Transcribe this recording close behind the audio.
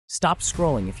Stop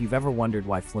scrolling if you've ever wondered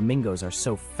why flamingos are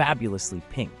so fabulously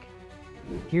pink.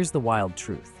 Here's the wild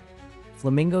truth.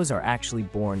 Flamingos are actually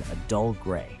born a dull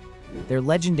gray. Their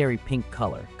legendary pink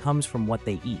color comes from what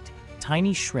they eat,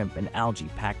 tiny shrimp and algae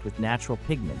packed with natural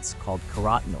pigments called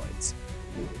carotenoids.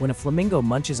 When a flamingo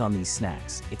munches on these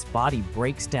snacks, its body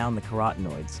breaks down the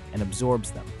carotenoids and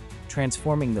absorbs them,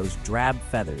 transforming those drab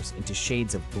feathers into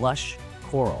shades of blush,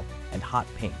 coral, and hot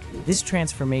pink. This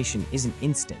transformation isn't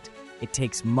instant. It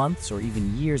takes months or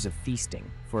even years of feasting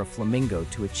for a flamingo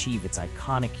to achieve its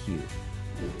iconic hue.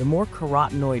 The more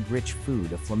carotenoid-rich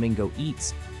food a flamingo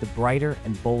eats, the brighter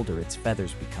and bolder its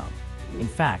feathers become. In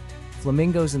fact,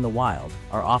 flamingos in the wild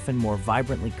are often more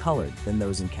vibrantly colored than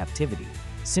those in captivity,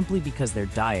 simply because their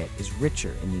diet is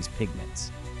richer in these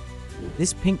pigments.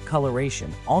 This pink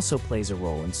coloration also plays a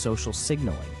role in social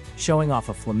signaling, showing off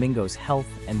a flamingo's health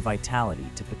and vitality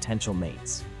to potential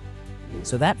mates.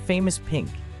 So that famous pink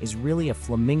is really a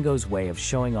flamingo's way of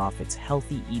showing off its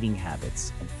healthy eating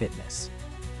habits and fitness.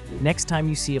 Next time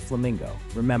you see a flamingo,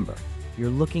 remember, you're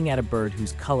looking at a bird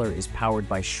whose color is powered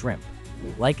by shrimp.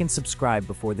 Like and subscribe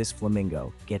before this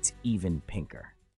flamingo gets even pinker.